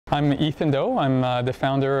I'm Ethan Doe. I'm the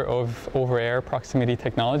founder of OverAir Proximity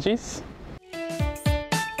Technologies.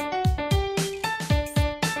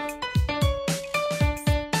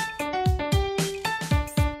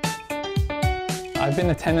 I've been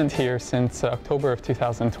a tenant here since October of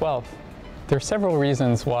 2012. There are several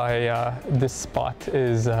reasons why this spot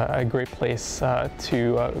is a great place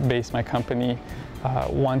to base my company.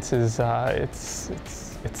 One is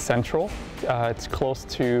it's central. It's close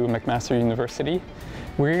to McMaster University.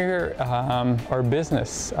 Our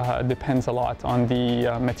business depends a lot on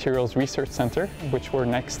the Materials Research Center, which we're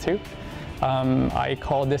next to. I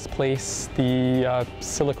call this place the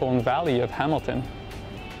Silicon Valley of Hamilton.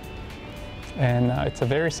 And it's a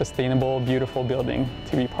very sustainable, beautiful building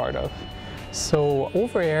to be part of. So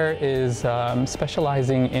OverAir is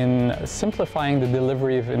specializing in simplifying the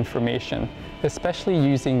delivery of information, especially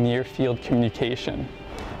using near-field communication.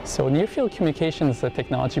 So near-field communication is a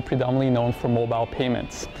technology predominantly known for mobile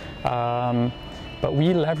payments. But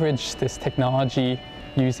we leverage this technology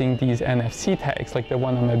using these NFC tags, like the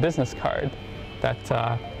one on my business card, that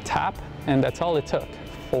tap, and that's all it took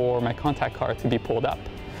for my contact card to be pulled up.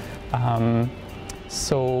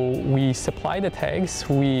 So we supply the tags,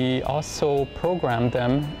 we also program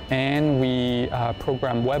them, and we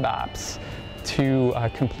program web apps to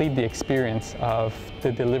complete the experience of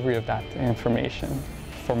the delivery of that information.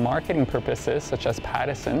 For marketing purposes, such as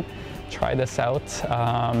Pattison, try this out,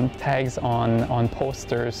 tags on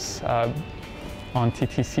posters, on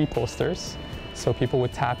TTC posters. So people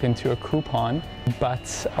would tap into a coupon,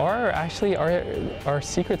 but our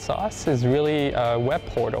secret sauce is really a web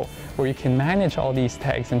portal where you can manage all these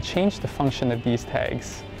tags and change the function of these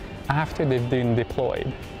tags after they've been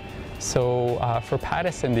deployed. So for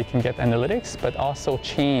Pattison, they can get analytics, but also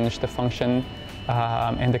change the function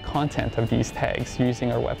and the content of these tags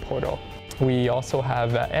using our web portal. We also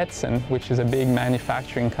have Edson, which is a big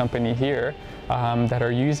manufacturing company here, that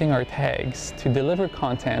are using our tags to deliver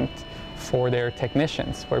content for their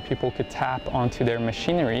technicians, where people could tap onto their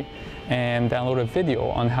machinery and download a video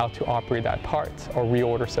on how to operate that part or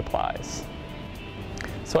reorder supplies.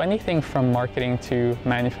 So anything from marketing to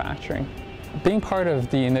manufacturing. Being part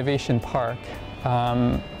of the Innovation Park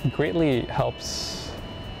greatly helps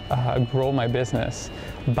grow my business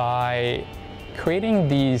by creating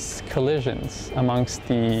these collisions amongst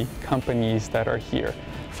the companies that are here,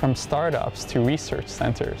 from startups to research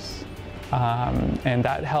centers. And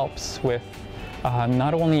that helps with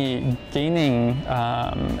not only gaining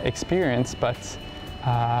experience, but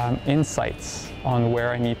insights on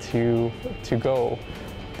where I need to go.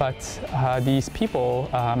 But these people,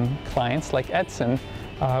 clients like Edson,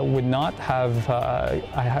 would not have,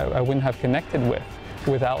 I wouldn't have connected with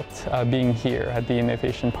without being here at the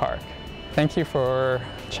Innovation Park. Thank you for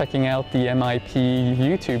checking out the MIP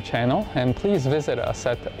YouTube channel, and please visit us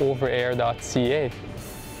at overair.ca.